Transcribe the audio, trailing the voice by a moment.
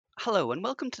Hello and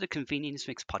welcome to the Convenience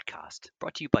Mix podcast,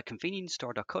 brought to you by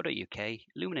convenience-store.co.uk,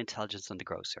 Lumen Intelligence and the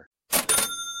Grocer.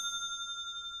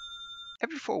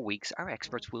 Every 4 weeks, our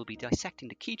experts will be dissecting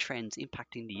the key trends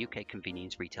impacting the UK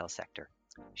convenience retail sector,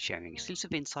 sharing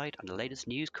exclusive insight on the latest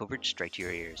news coverage straight to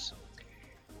your ears.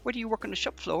 Whether you work on the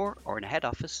shop floor or in a head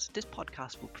office, this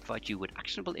podcast will provide you with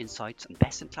actionable insights and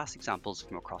best-in-class examples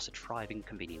from across a thriving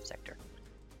convenience sector.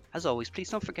 As always, please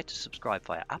don't forget to subscribe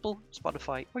via Apple,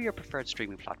 Spotify, or your preferred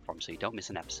streaming platform so you don't miss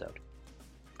an episode.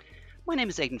 My name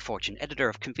is Aidan Fortune, editor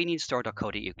of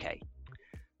convenience-store.co.uk.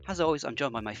 As always, I'm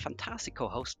joined by my fantastic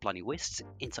co-host, Blonnie Wists,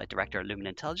 Insight Director at Lumen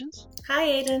Intelligence. Hi,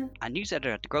 Aidan. And news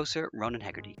editor at The Grocer, Ronan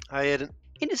Hegarty. Hi, Aidan.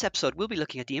 In this episode, we'll be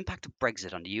looking at the impact of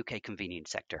Brexit on the UK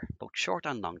convenience sector, both short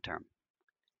and long term.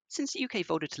 Since the UK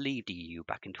voted to leave the EU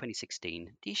back in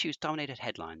 2016, the issues dominated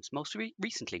headlines, most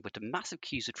recently with the massive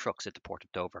queues of trucks at the port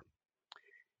of Dover.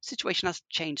 The situation has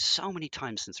changed so many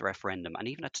times since the referendum, and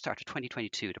even at the start of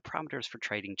 2022, the parameters for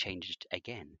trading changed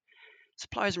again.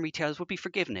 Suppliers and retailers would be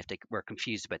forgiven if they were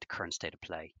confused about the current state of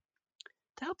play.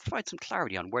 To help provide some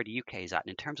clarity on where the UK is at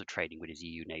in terms of trading with its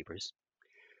EU neighbours,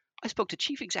 I spoke to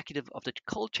Chief Executive of the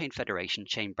Cold Chain Federation,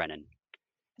 Shane Brennan.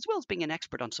 As well as being an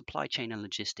expert on supply chain and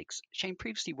logistics, Shane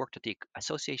previously worked at the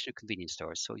Association of Convenience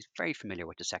Stores, so he's very familiar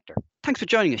with the sector. Thanks for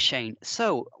joining us, Shane.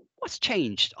 So, what's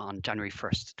changed on January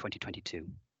 1st, 2022?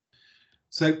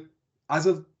 So, as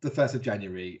of the 1st of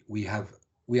January, we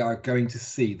are going to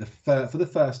see for the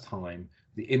first time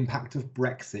the impact of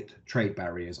Brexit trade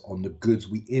barriers on the goods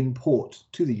we import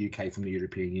to the UK from the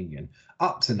European Union.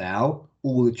 Up to now,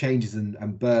 all the changes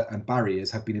and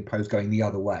barriers have been imposed going the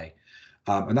other way.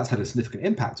 And that's had a significant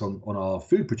impact on our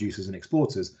food producers and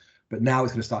exporters, but now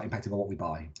it's going to start impacting on what we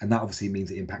buy. And that obviously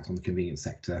means it impacts on the convenience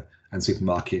sector and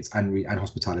supermarkets and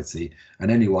hospitality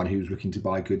and anyone who's looking to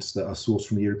buy goods that are sourced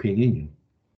from the European Union.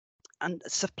 And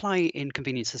supply in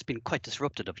convenience has been quite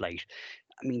disrupted of late.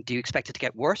 I mean, do you expect it to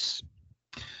get worse?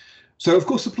 So, of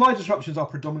course, supply disruptions are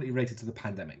predominantly related to the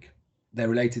pandemic. They're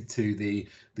related to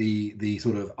the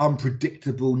sort of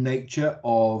unpredictable nature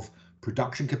of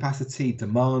production capacity,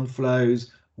 demand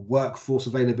flows, workforce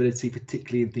availability,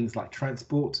 particularly in things like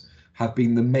transport, have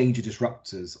been the major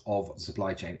disruptors of the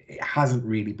supply chain. It hasn't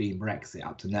really been Brexit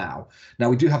up to now. Now,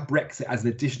 we do have Brexit as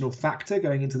an additional factor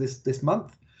going into this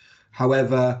month.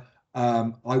 However,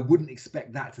 I wouldn't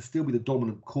expect that to still be the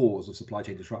dominant cause of supply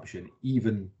chain disruption,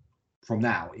 even from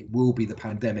now. It will be the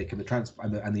pandemic and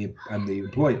the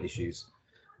employment issues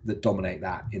that dominate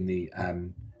that in the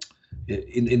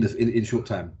short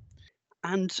term.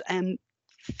 And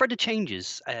for the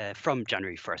changes from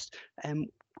January 1st,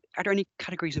 are there any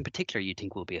categories in particular you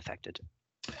think will be affected?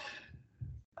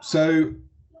 So,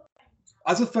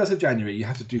 as of 1st of January, you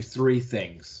have to do three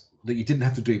things that you didn't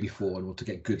have to do before in order to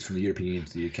get goods from the European Union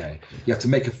to the UK. You have to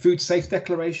make a food safe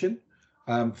declaration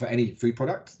for any food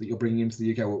product that you're bringing into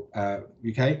the UK.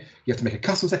 You have to make a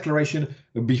customs declaration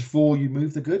before you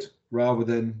move the good, rather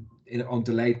than on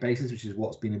delayed basis, which is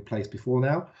what's been in place before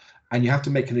now. And you have to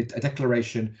make a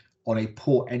declaration on a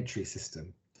port entry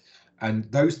system. And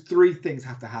those three things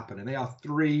have to happen. And they are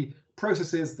three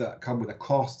processes that come with a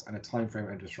cost and a time frame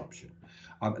and disruption.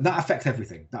 And that affects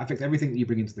everything. That affects everything that you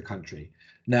bring into the country.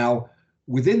 Now,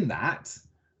 within that,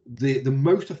 the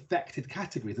most affected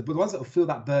categories, the ones that will feel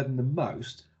that burden the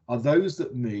most, are those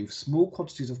that move small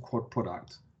quantities of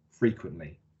product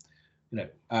frequently.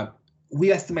 We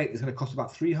estimate it's going to cost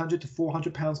about £300 to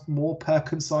 £400 more per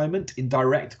consignment in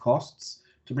direct costs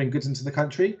to bring goods into the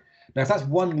country. Now, if that's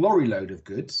one lorry load of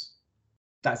goods,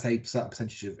 that's a certain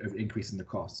percentage of increase in the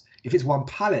cost. If it's one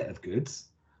pallet of goods,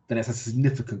 then it's a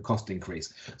significant cost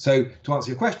increase. So to answer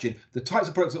your question, the types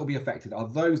of products that will be affected are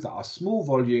those that are small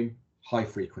volume, high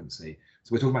frequency.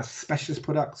 So we're talking about specialist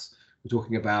products. We're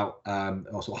talking about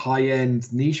also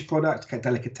high-end niche products,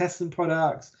 delicatessen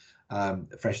products,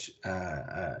 fresh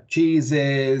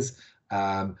cheeses,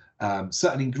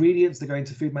 certain ingredients that go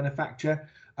into food manufacture.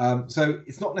 So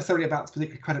it's not necessarily about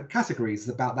specific kind of categories.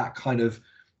 It's about that kind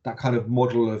of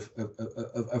model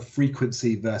of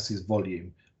frequency versus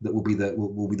volume that will be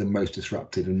the most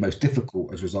disrupted and most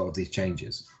difficult as a result of these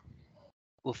changes.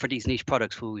 Well, for these niche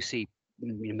products, will we see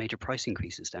major price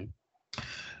increases then?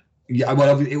 Yeah,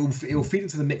 well, it will feed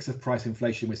into the mix of price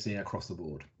inflation we're seeing across the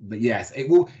board. But yes, it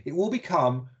will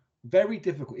become very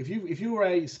difficult if you're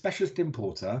a specialist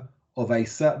importer of a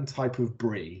certain type of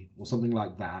brie or something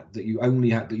like that that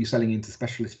you're selling into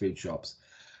specialist food shops.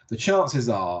 The chances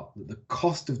are that the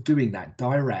cost of doing that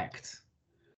direct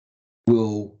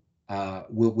will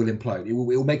implode. It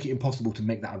will make it impossible to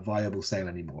make that a viable sale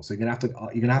anymore. So you're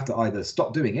gonna have to either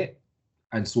stop doing it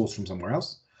and source from somewhere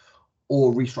else,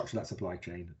 or restructure that supply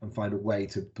chain and find a way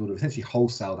to sort of essentially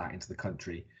wholesale that into the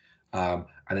country, and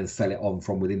then sell it on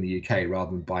from within the UK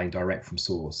rather than buying direct from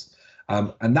source.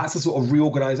 And that's a sort of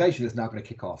reorganisation that's now going to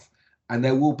kick off. And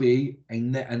there will be a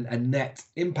net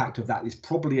impact of that is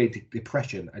probably a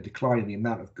depression, a decline in the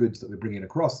amount of goods that we're bringing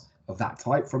across of that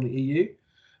type from the EU.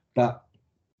 But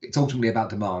it's ultimately about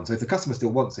demand. So if the customer still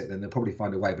wants it, then they'll probably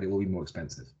find a way, but it will be more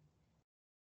expensive.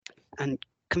 And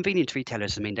convenience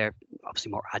retailers, I mean, they're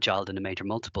obviously more agile than the major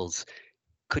multiples.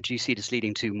 Could you see this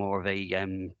leading to more of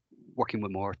a working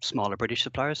with more smaller British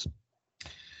suppliers?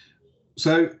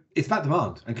 So it's about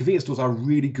demand, and convenience stores are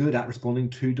really good at responding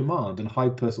to demand and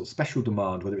hyper sort of special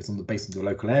demand, whether it's on the basis of the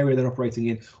local area they're operating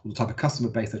in or the type of customer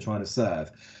base they're trying to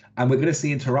serve. And we're going to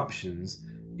see interruptions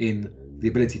in the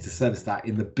ability to service that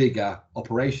in the bigger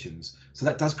operations. So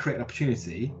that does create an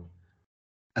opportunity,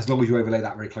 as long as you overlay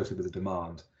that very closely with the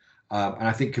demand. And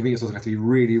I think convenience stores have to be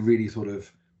really, really sort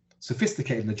of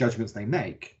sophisticated in the judgments they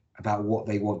make about what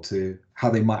they want to, how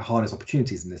they might harness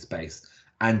opportunities in this space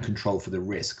and control for the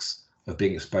risks of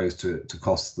being exposed to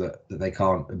costs that they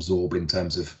can't absorb in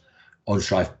terms of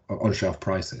on-shelf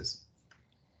prices.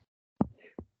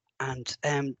 And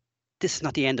this is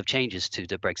not the end of changes to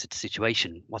the Brexit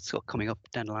situation. What's coming up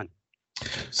down the line?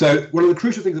 So one of the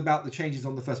crucial things about the changes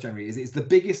on the 1st January is it's the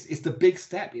big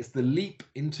step, it's the leap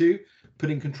into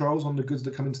putting controls on the goods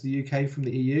that come into the UK from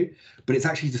the EU, but it's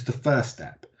actually just the first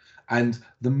step. And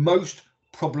the most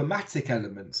problematic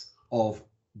elements of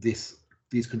these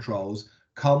controls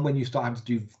come when you start having to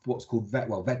do what's called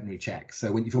veterinary checks.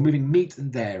 So if you're moving meat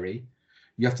and dairy,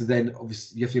 you have to then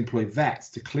obviously employ vets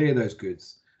to clear those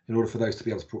goods in order for those to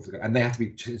be able to put, and they have to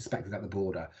be inspected at the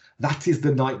border. That is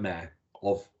the nightmare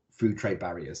of food trade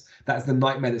barriers. That's the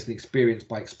nightmare that's been experienced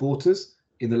by exporters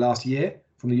in the last year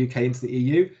from the UK into the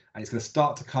EU, and it's going to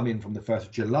start to come in from the 1st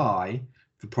of July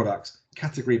for products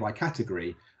category by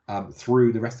category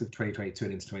through the rest of 2022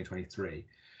 and into 2023.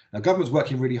 Now, government's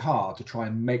working really hard to try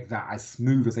and make that as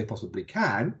smooth as they possibly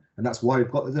can, and that's why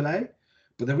we've got the delay.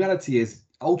 But the reality is,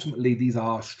 ultimately, these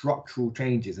are structural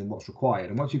changes in what's required.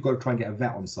 And once you've got to try and get a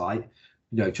vet on site,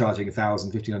 charging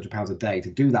 £1,000, £1,500 a day to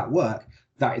do that work,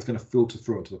 that is going to filter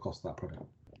through onto the cost of that product.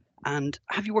 And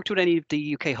have you worked with any of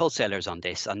the UK wholesalers on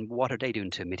this, and what are they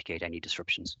doing to mitigate any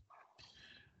disruptions?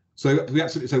 So we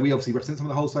obviously represent some of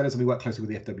the wholesalers, and we work closely with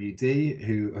the FWD,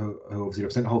 who obviously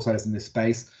represent wholesalers in this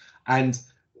space. And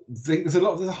there's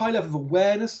a high level of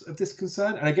awareness of this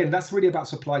concern, and again, that's really about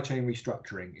supply chain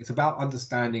restructuring. It's about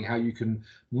understanding how you can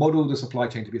model the supply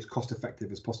chain to be as cost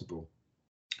effective as possible.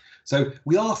 So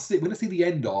we're going to see the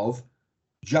end of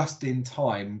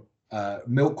just-in-time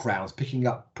milk rounds picking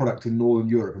up product in Northern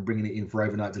Europe and bringing it in for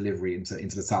overnight delivery into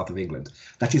the south of England.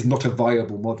 That is not a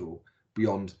viable model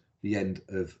beyond the end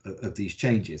of these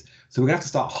changes. So we're going to have to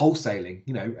start wholesaling,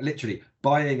 literally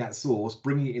buying at source,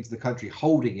 bringing it into the country,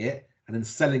 holding it, and then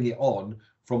selling it on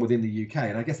from within the UK.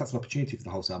 And I guess that's an opportunity for the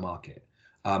wholesale market.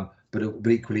 But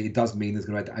equally, it does mean there's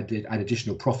going to add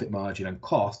additional profit margin and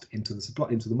cost into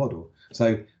the model.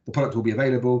 So the product will be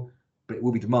available, but it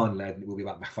will be demand led, and it will be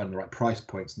about finding the right price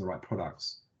points and the right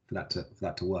products for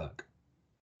that to work.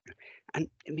 And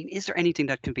I mean, is there anything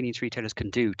that convenience retailers can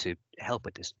do to help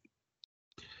with this?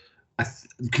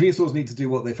 Convenience stores need to do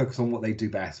what they focus on, what they do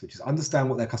best, which is understand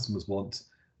what their customers want,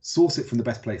 source it from the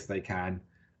best place they can,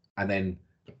 and then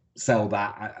sell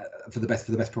that for the best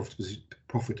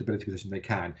profitability position they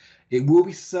can. It will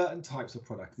be certain types of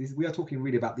products. We are talking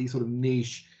really about these sort of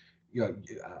niche,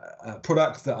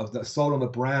 products that are sold on the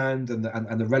brand and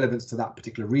the relevance to that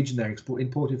particular region they're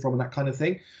imported from and that kind of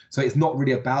thing. So it's not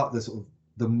really about the sort of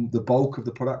the bulk of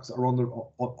the products that are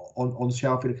on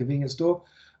shelf in a convenience store.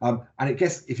 And I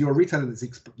guess if you're a retailer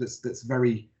that's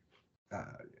very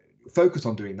focused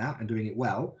on doing that and doing it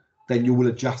well, then you will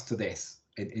adjust to this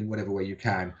in whatever way you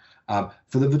can.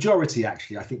 For the majority,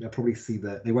 actually, I think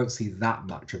they won't see that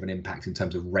much of an impact in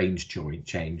terms of range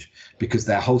change, because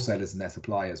their wholesalers and their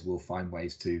suppliers will find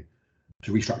ways to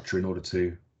restructure in order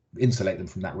to insulate them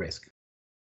from that risk.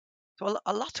 So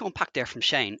a lot to unpack there from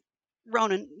Shane.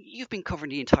 Ronan, you've been covering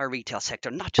the entire retail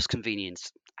sector, not just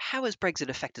convenience. How has Brexit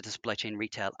affected the supply chain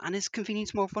retail, and is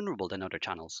convenience more vulnerable than other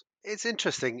channels? It's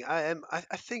interesting. I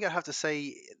think I have to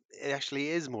say it actually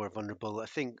is more vulnerable. I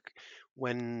think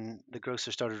when the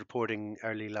grocer started reporting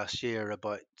early last year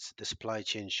about the supply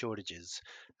chain shortages,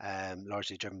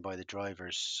 largely driven by the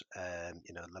drivers,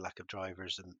 the lack of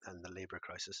drivers and the labour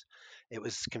crisis, it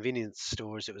was convenience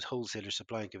stores, it was wholesalers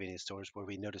supplying convenience stores where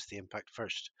we noticed the impact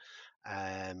first.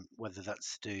 Whether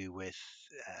that's to do with,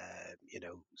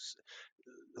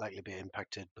 likely be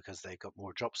impacted because they got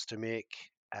more drops to make,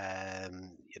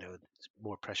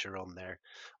 more pressure on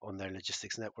their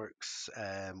logistics networks,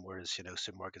 whereas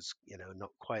supermarkets,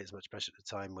 not quite as much pressure at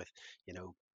the time with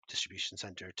distribution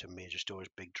center to major stores,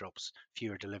 big drops,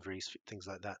 fewer deliveries, things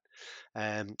like that.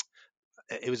 Um,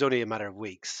 it was only a matter of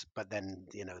weeks, but then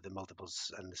the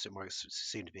multiples and the supermarkets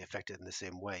seem to be affected in the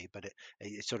same way. But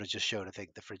it sort of just showed, I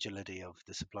think, the fragility of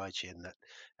the supply chain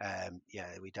that,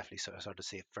 we definitely sort of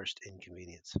see it first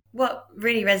inconvenience. What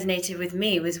really resonated with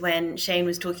me was when Shane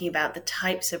was talking about the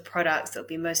types of products that would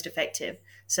be most effective.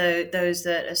 So those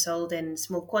that are sold in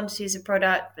small quantities of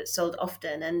product but sold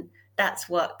often, and that's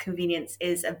what convenience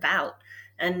is about.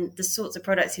 And the sorts of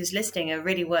products he was listing are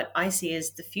really what I see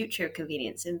as the future of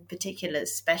convenience, in particular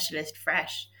specialist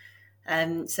fresh.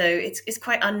 So it's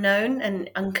quite unknown and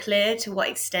unclear to what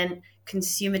extent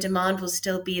consumer demand will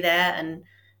still be there,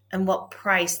 and what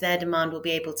price their demand will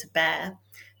be able to bear.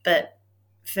 But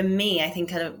for me, I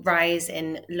think a rise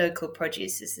in local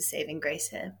produce is the saving grace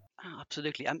here. Oh,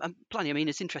 absolutely. And Plani, I mean,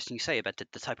 it's interesting you say about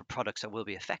the type of products that will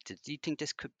be affected. Do you think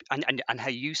this could, and how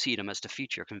you see them as the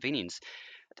future of convenience?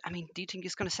 I mean, do you think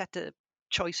it's going to set the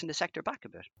choice in the sector back a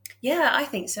bit? Yeah, I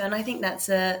think so, and I think that's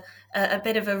a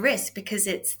bit of a risk, because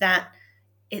it's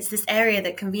this area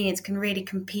that convenience can really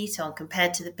compete on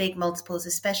compared to the big multiples,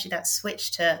 especially that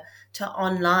switch to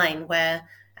online, where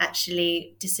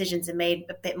actually decisions are made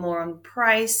a bit more on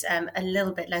price, a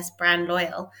little bit less brand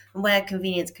loyal, and where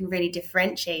convenience can really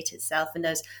differentiate itself in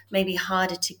those maybe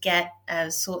harder to get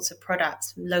sorts of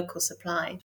products from local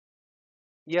supply.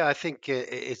 Yeah, I think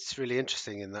it's really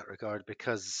interesting in that regard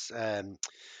because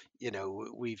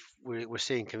we're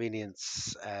seeing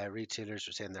convenience retailers,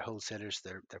 we're seeing their wholesalers,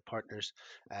 their partners,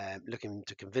 looking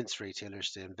to convince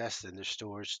retailers to invest in their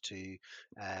stores, to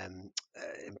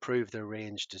improve their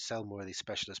range, to sell more of these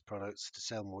specialist products, to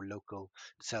sell more local,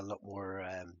 to sell a lot more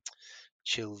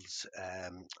chilled,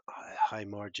 high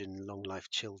margin, long life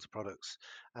chilled products.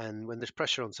 And when there's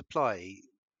pressure on supply,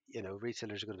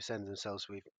 retailers are going to be saying to themselves,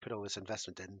 we've put all this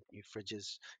investment in new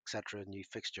fridges, etc., new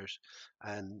fixtures,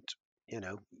 and you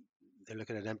know they're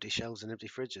looking at empty shelves and empty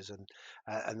fridges,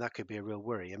 and that could be a real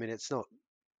worry. I mean, it's not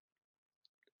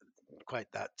quite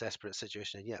that desperate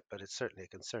situation yet, but it's certainly a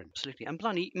concern. Absolutely. And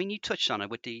Blondie, I mean, you touched on it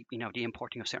with the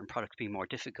importing of certain products being more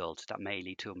difficult. That may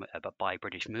lead to a buy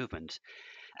British movement.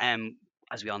 Um,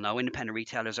 as we all know, independent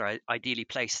retailers are ideally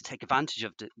placed to take advantage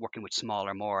of working with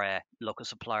smaller, more local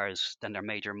suppliers than their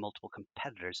major multiple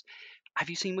competitors. Have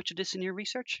you seen much of this in your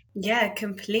research? Yeah,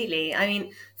 completely. I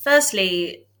mean,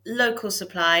 firstly, local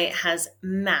supply has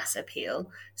mass appeal.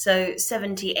 So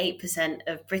 78%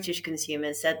 of British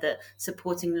consumers said that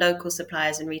supporting local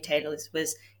suppliers and retailers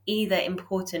was either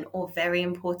important or very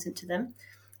important to them.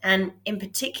 And in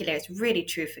particular, it's really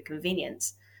true for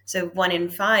convenience. So one in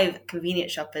five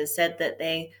convenience shoppers said that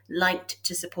they liked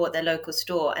to support their local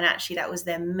store, and actually that was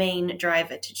their main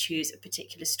driver to choose a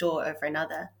particular store over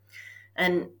another.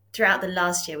 And throughout the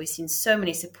last year, we've seen so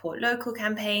many support local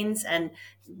campaigns and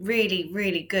really,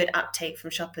 really good uptake from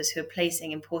shoppers who are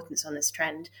placing importance on this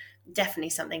trend.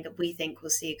 Definitely something that we think we'll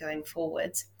see going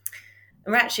forwards.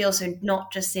 And we're actually also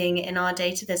not just seeing it in our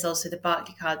data, there's also the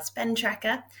Barclaycard spend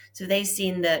tracker. So they've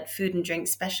seen that food and drink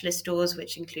specialist stores,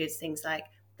 which includes things like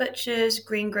butchers,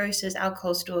 greengrocers,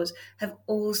 alcohol stores, have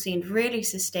all seen really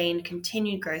sustained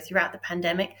continued growth throughout the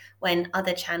pandemic when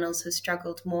other channels have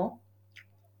struggled more.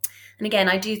 And again,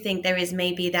 I do think there is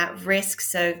maybe that risk.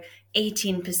 So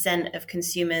 18% of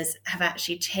consumers have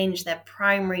actually changed their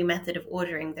primary method of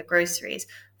ordering their groceries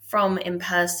from in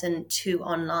person to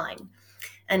online.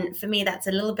 And for me, that's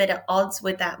a little bit at odds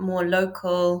with that more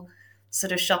local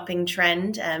sort of shopping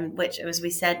trend, which, as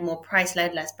we said, more price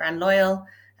led, less brand loyal.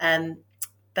 Um,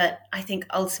 but I think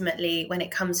ultimately, when it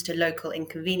comes to local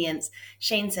inconvenience,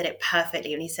 Shane said it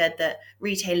perfectly when he said that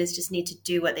retailers just need to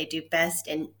do what they do best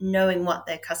in knowing what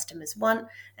their customers want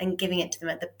and giving it to them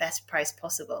at the best price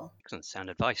possible. Excellent sound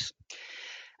advice.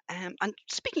 And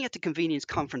speaking at the convenience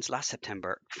conference last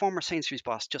September, former Sainsbury's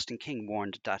boss Justin King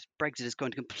warned that Brexit is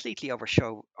going to completely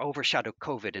overshadow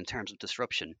COVID in terms of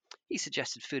disruption. He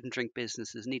suggested food and drink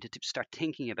businesses needed to start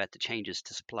thinking about the changes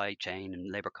to supply chain and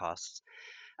labour costs.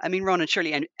 I mean, Ronan,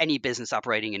 surely any business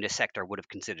operating in this sector would have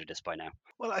considered this by now.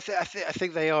 Well, I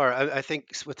think they are. I think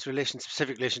with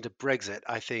specific relation to Brexit,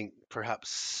 I think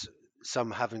perhaps some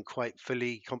haven't quite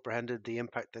fully comprehended the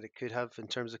impact that it could have in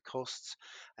terms of costs.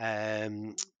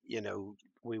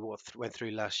 We went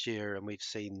through last year, and we've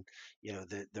seen,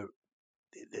 the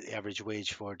average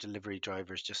wage for delivery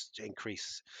drivers just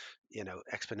increase,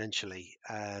 exponentially,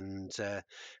 and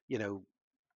you know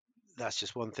that's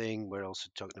just one thing. We're also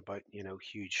talking about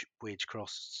huge wage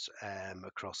costs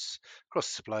across the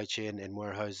supply chain, in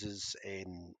warehouses,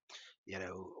 in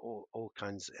all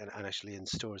kinds, and actually in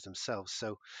stores themselves.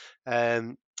 So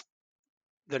um,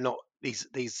 they're not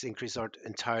these increases aren't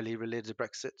entirely related to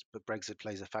Brexit, but Brexit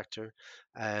plays a factor.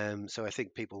 So I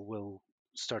think people will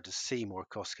start to see more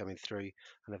costs coming through,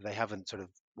 and if they haven't sort of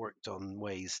worked on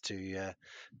ways to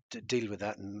deal with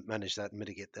that and manage that and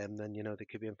mitigate them, then they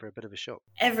could be in for a bit of a shock.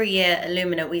 Every year at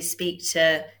Illumina, we speak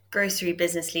to grocery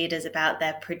business leaders about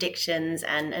their predictions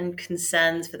and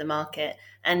concerns for the market.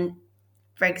 And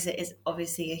Brexit is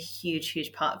obviously a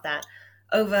huge part of that.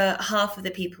 Over half of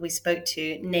the people we spoke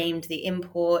to named the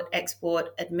import, export,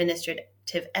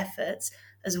 administrative efforts,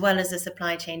 as well as the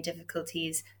supply chain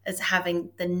difficulties, as having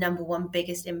the number one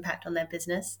biggest impact on their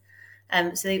business.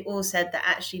 So they all said that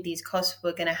actually these costs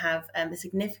were going to have a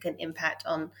significant impact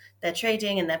on their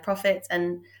trading and their profits.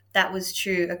 And that was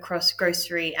true across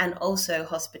grocery and also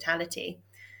hospitality.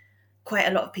 Quite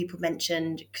a lot of people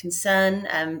mentioned concern,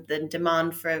 the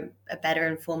demand for a better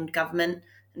informed government.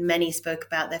 And many spoke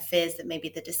about their fears that maybe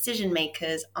the decision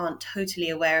makers aren't totally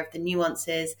aware of the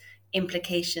nuances,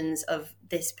 implications of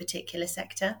this particular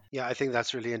sector. Yeah, I think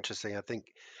that's really interesting. I think,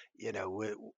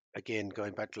 again,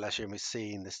 going back to last year, we've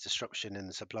seen this disruption in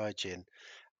the supply chain,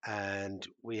 and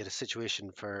we had a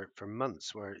situation for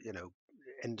months where,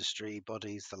 industry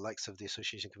bodies, the likes of the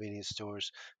Association of Convenience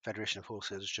Stores, Federation of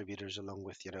Wholesale Distributors, along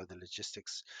with, the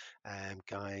logistics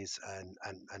guys and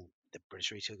the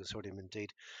British Retail Consortium,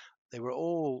 indeed, they were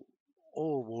all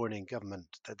warning government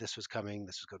that this was coming.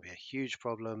 This was going to be a huge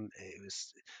problem.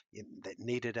 That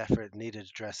needed effort, needed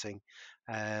addressing.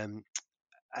 Um,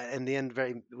 in the end,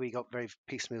 we got very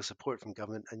piecemeal support from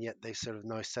government, and yet they sort of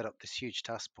now set up this huge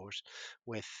task force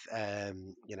with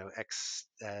ex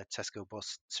Tesco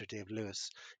boss Sir Dave Lewis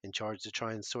in charge to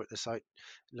try and sort this out,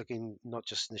 looking not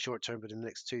just in the short term but in the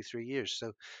next 2-3 years.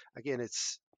 So again,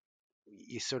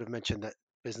 you sort of mentioned that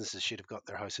businesses should have got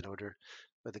their house in order,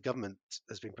 but the government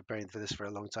has been preparing for this for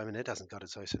a long time and it hasn't got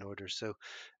its house in order. So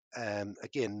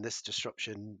again, this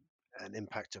disruption and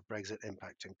impact of Brexit,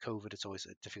 impact and COVID, it's always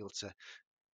difficult to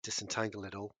disentangle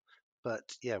it all. But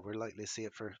yeah, we're likely to see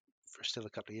it for still a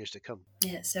couple of years to come.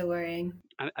 Yeah, it's so worrying.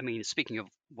 I mean, speaking of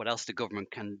what else the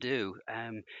government can do,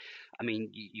 I mean,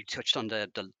 you touched on the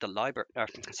labor,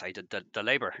 sorry, the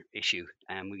labour issue.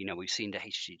 We've seen the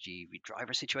HGV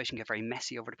driver situation get very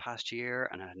messy over the past year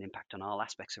and had an impact on all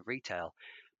aspects of retail.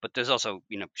 But there's also,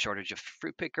 shortage of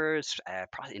fruit pickers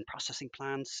in processing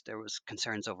plants. There was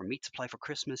concerns over meat supply for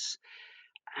Christmas.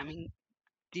 I mean,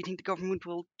 do you think the government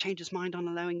will change its mind on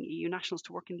allowing EU nationals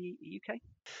to work in the UK?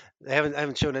 They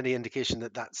haven't shown any indication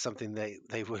that that's something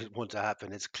they would want to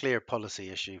happen. It's a clear policy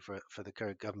issue for the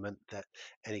current government that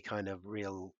any kind of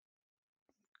real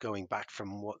going back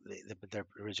from what their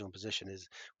original position is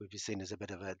would be seen as a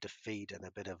bit of a defeat and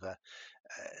a bit of a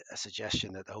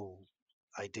suggestion that the whole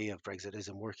idea of Brexit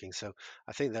isn't working. So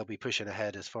I think they'll be pushing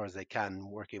ahead as far as they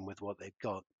can, working with what they've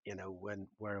got.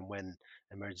 Where and when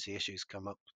emergency issues come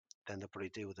up, then they'll probably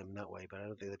deal with them that way. But I don't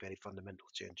think there'll be any fundamental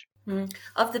change.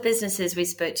 Of the businesses we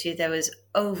spoke to, there was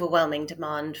overwhelming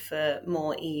demand for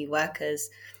more EU workers.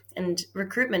 And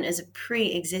recruitment is a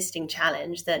pre-existing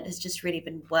challenge that has just really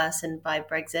been worsened by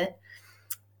Brexit.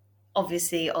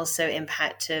 Obviously, also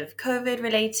impact of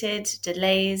COVID-related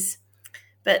delays.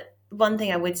 But one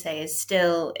thing I would say is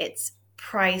still it's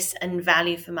price and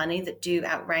value for money that do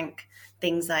outrank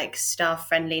things like staff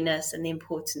friendliness and the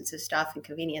importance of staff and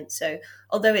convenience. So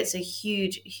although it's a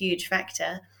huge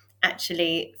factor,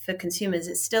 actually for consumers,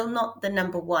 it's still not the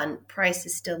number one. Price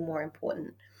is still more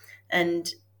important.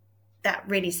 And that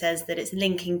really says that it's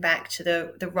linking back to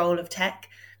the role of tech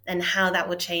and how that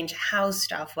will change how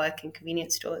staff work in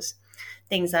convenience stores.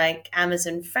 Things like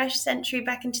Amazon Fresh entry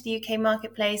back into the UK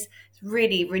marketplace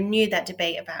really renewed that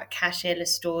debate about cashierless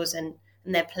stores and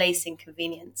their place in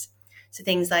convenience. So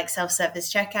things like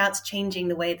self-service checkouts, changing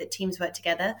the way that teams work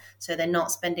together, so they're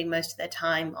not spending most of their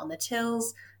time on the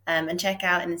tills and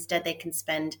checkout, and instead they can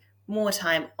spend more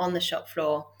time on the shop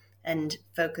floor and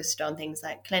focused on things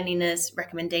like cleanliness,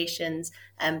 recommendations,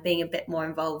 and being a bit more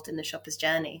involved in the shopper's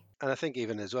journey. And I think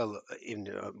even as well, even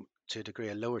to a degree,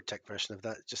 a lower tech version of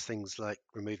that, just things like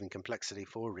removing complexity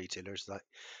for retailers, like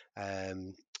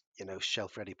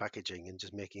shelf-ready packaging, and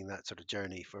just making that sort of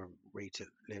journey for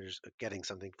retailers getting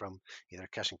something from either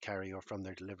cash and carry or from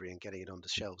their delivery and getting it on the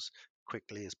shelves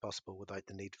quickly as possible without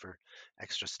the need for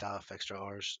extra staff, extra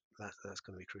hours. That's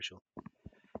going to be crucial.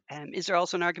 Is there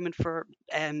also an argument for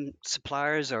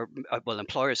suppliers or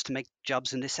employers to make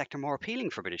jobs in this sector more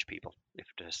appealing for British people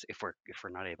if we're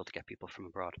not able to get people from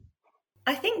abroad?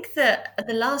 I think that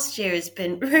the last year has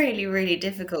been really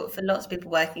difficult for lots of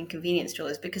people working in convenience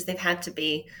stores because they've had to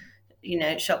be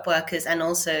shop workers and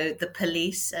also the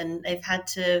police, and they've had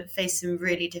to face some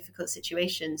really difficult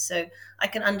situations. So I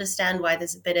can understand why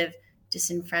there's a bit of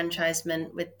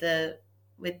disenfranchisement with the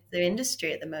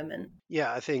industry at the moment.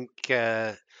 Yeah, I think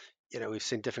we've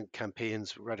seen different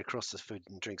campaigns right across the food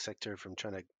and drink sector from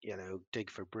trying to dig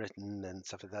for Britain and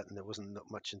stuff like that, and there wasn't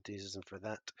not much enthusiasm for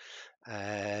that.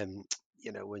 Um,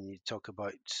 when you talk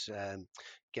about um,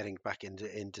 getting back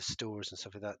into stores and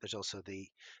stuff like that, there's also the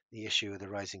issue of the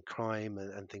rising crime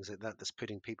and things like that that's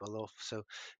putting people off. So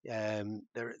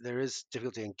there is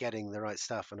difficulty in getting the right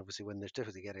staff, and obviously when there's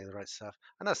difficulty getting the right staff,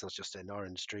 and that's not just in our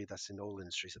industry, that's in all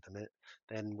industries at the minute,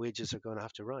 then wages are going to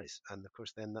have to rise, and of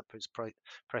course then that puts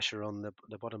pressure on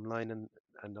the bottom line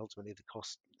and ultimately the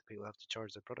cost that people have to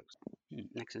charge their products.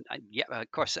 Excellent. Yeah,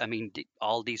 of course. I mean,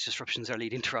 all these disruptions are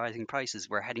leading to rising prices.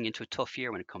 We're heading into a tough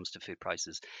year when it comes to food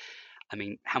prices. I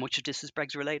mean, how much of this is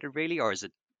Brexit related, really, or is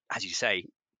it, as you say,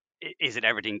 is it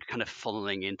everything kind of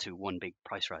funneling into one big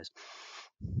price rise?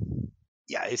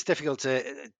 Yeah, it's difficult to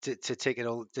take it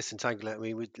all, disentangle it. I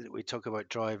mean, we talk about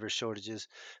driver shortages.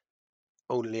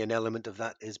 Only an element of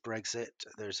that is Brexit.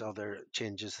 There's other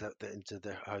changes that into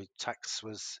how tax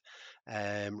was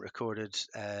recorded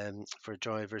for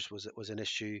drivers was an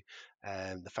issue.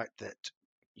 The fact that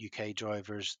UK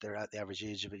drivers, they're at the average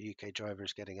age of a UK driver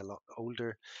is getting a lot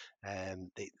older.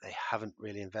 They haven't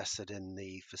really invested in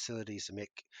the facilities to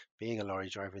make being a lorry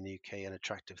driver in the UK an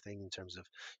attractive thing in terms of,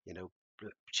 you know,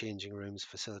 changing rooms,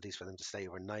 facilities for them to stay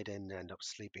overnight in, end up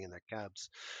sleeping in their cabs,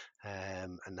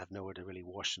 and have nowhere to really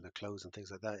wash their clothes and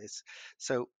things like that. It's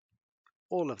so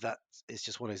all of that is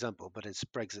just one example, but it's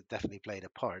Brexit definitely played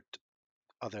a part.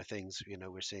 Other things,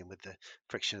 we're seeing with the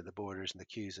friction at the borders and the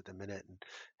queues at the minute, and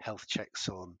health checks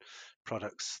on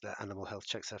products, the animal health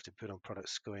checks have to put on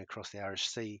products going across the Irish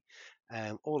Sea.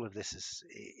 All of this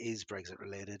is Brexit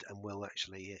related and will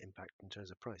actually impact in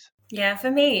terms of price. Yeah, for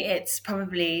me, it's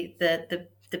probably the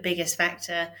biggest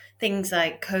factor. Things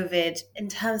like COVID, in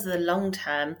terms of the long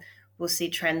term, we'll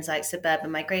see trends like suburban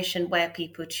migration, where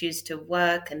people choose to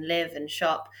work and live and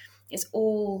shop. It's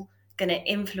all going to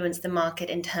influence the market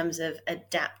in terms of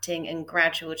adapting and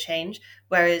gradual change.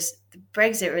 Whereas the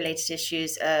Brexit related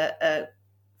issues are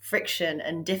friction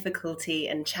and difficulty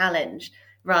and challenge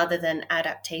rather than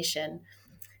adaptation.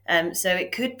 So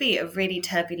it could be a really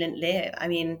turbulent year. I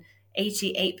mean,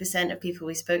 88% of people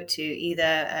we spoke to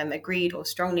either agreed or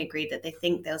strongly agreed that they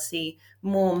think they'll see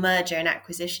more merger and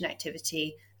acquisition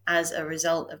activity as a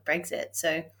result of Brexit.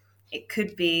 So it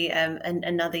could be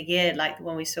another year like the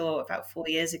one we saw about 4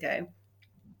 years ago.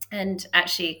 And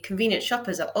actually, convenience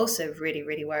shoppers are also really,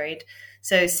 really worried.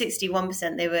 So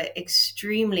 61%, they were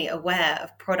extremely aware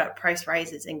of product price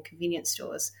rises in convenience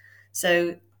stores.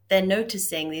 So they're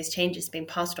noticing these changes being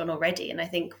passed on already. And I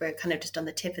think we're kind of just on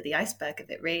the tip of the iceberg of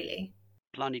it, really.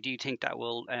 Blondie, do you think that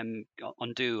will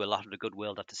undo a lot of the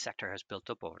goodwill that the sector has built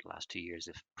up over the last 2 years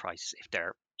if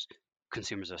their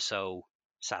consumers are so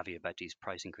savvy about these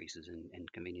price increases in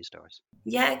convenience stores?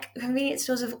 Yeah, convenience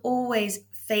stores have always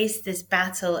faced this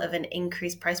battle of an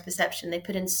increased price perception. They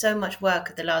put in so much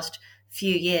work the last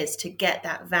few years to get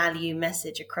that value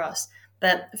message across.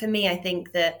 But for me, I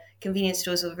think that convenience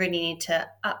stores will really need to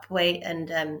upweight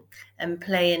and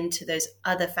play into those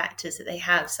other factors that they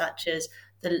have, such as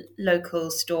the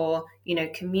local store,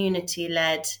 community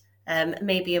led,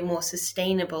 maybe a more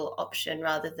sustainable option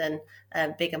rather than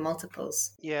bigger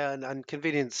multiples. Yeah, and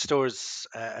convenience stores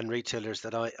and retailers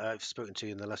that I've spoken to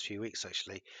in the last few weeks,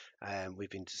 actually, we've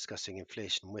been discussing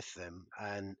inflation with them,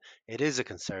 and it is a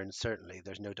concern. Certainly,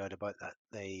 there's no doubt about that.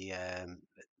 They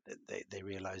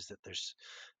realise that there's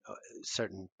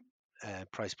certain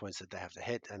price points that they have to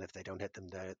hit, and if they don't hit them,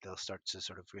 they'll start to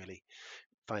sort of really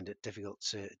find it difficult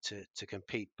to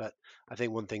compete. But I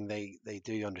think one thing they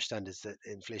do understand is that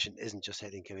inflation isn't just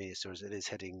hitting convenience stores; it is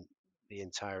hitting the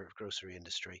entire grocery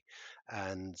industry.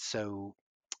 And so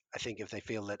I think if they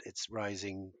feel that it's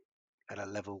rising at a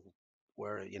level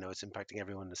where it's impacting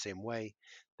everyone the same way,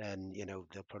 then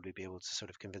they'll probably be able to sort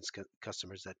of convince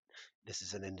customers that this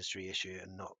is an industry issue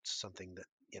and not something that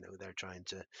they're trying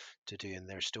to do in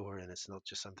their store, and it's not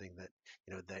just something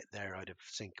that they're out of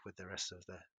sync with the rest of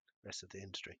the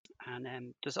industry.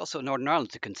 And there's also Northern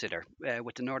Ireland to consider,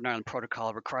 with the Northern Ireland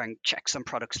Protocol requiring checks on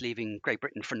products leaving Great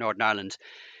Britain for Northern Ireland.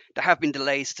 There have been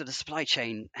delays to the supply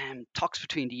chain. Talks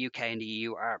between the UK and the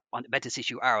EU about this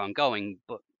issue are ongoing,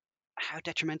 but how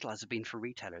detrimental has it been for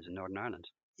retailers in Northern Ireland?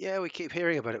 Yeah, we keep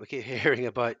hearing about it. We keep hearing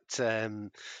about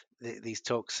these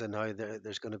talks and how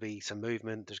there's going to be some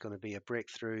movement, there's going to be a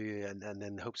breakthrough, and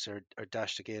then hopes are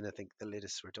dashed again. I think the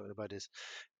latest we're talking about is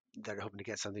they're hoping to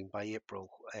get something by April.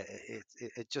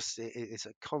 It's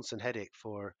a constant headache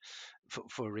for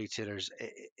retailers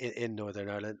in Northern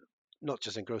Ireland, not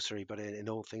just in grocery, but in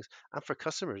all things, and for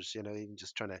customers. Even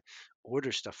just trying to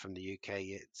order stuff from the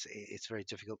UK, it's very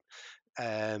difficult.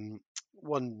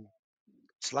 One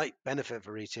slight benefit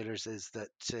for retailers is that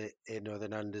in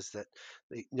Northern Ireland is that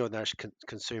the Northern Irish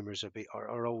consumers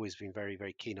are always been very,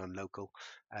 very keen on local.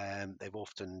 They've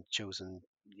often chosen,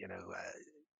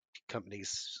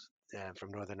 companies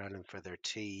from Northern Ireland for their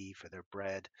tea, for their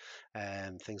bread,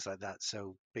 and things like that.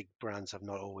 So big brands have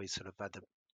not always sort of had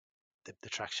the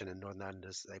traction in Northern Ireland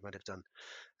as they might have done.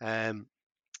 Um,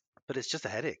 but it's just a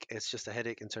headache. It's just a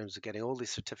headache in terms of getting all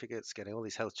these certificates, getting all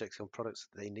these health checks on products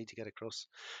that they need to get across.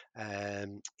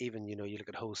 Even, you look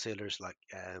at wholesalers like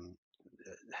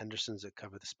Henderson's that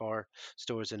cover the Spar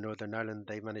stores in Northern Ireland.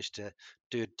 They managed to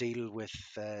do a deal with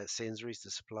Sainsbury's to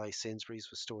supply Sainsbury's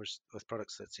with stores with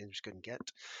products that Sainsbury's couldn't get,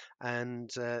 and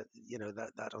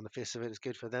that on the face of it is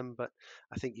good for them. But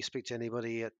I think you speak to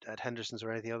anybody at Henderson's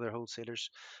or any of the other wholesalers,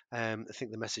 I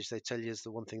think the message they tell you is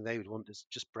the one thing they would want is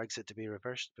just Brexit to be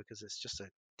reversed, because it's just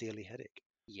a daily headache.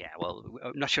 Yeah, well,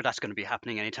 I'm not sure that's going to be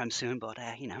happening anytime soon, but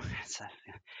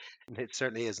It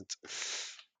certainly isn't.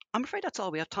 I'm afraid that's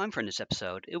all we have time for in this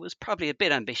episode. It was probably a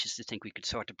bit ambitious to think we could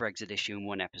sort the Brexit issue in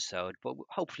one episode, but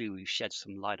hopefully we've shed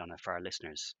some light on it for our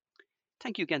listeners.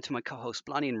 Thank you again to my co-hosts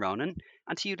Blonnie and Ronan,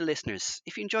 and to you, the listeners.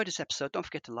 If you enjoyed this episode, don't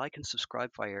forget to like and subscribe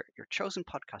via your chosen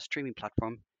podcast streaming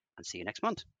platform, and see you next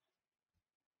month.